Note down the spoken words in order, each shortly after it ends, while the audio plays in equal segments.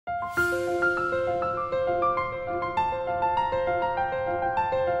I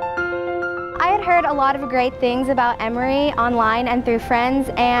had heard a lot of great things about Emory online and through friends,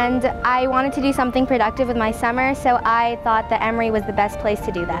 and I wanted to do something productive with my summer, so I thought that Emory was the best place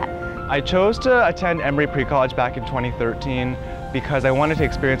to do that. I chose to attend Emory Pre-College back in 2013 because I wanted to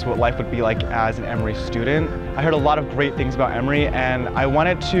experience what life would be like as an Emory student. I heard a lot of great things about Emory, and I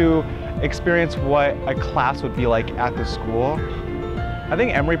wanted to experience what a class would be like at the school. I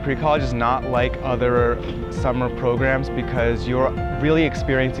think Emory Pre-College is not like other summer programs because you're really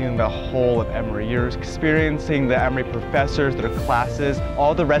experiencing the whole of Emory. You're experiencing the Emory professors, their classes,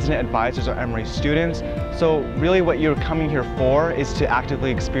 all the resident advisors are Emory students. So really what you're coming here for is to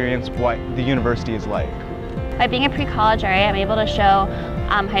actively experience what the university is like. By being a pre-college area, I'm able to show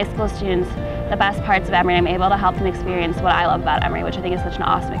high school students the best parts of Emory. I'm able to help them experience what I love about Emory, which I think is such an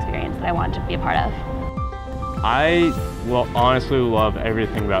awesome experience that I want to be a part of. I honestly love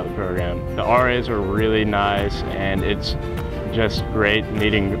everything about the program. The RAs are really nice, and it's just great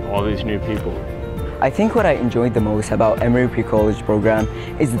meeting all these new people. I think what I enjoyed the most about Emory Pre-College program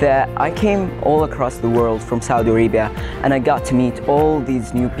is that I came all across the world from Saudi Arabia, and I got to meet all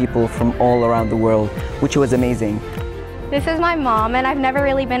these new people from all around the world, which was amazing. This is my mom, and I've never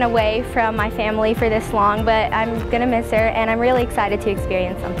really been away from my family for this long, but I'm gonna miss her, and I'm really excited to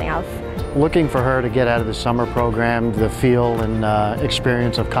experience something else. Looking for her to get out of the summer program the feel and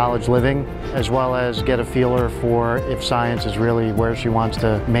experience of college living, as well as get a feeler for if science is really where she wants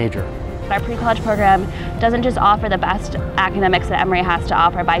to major. Our pre-college program doesn't just offer the best academics that Emory has to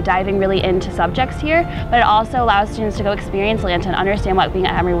offer by diving really into subjects here, but it also allows students to go experience Atlanta and understand what being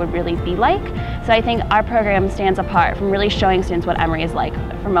at Emory would really be like. So I think our program stands apart from really showing students what Emory is like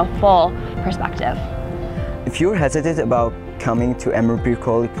from a full perspective. If you're hesitant about coming to Emory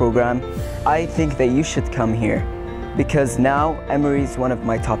Pre-College program, I think that you should come here because now Emory is one of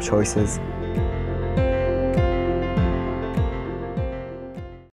my top choices.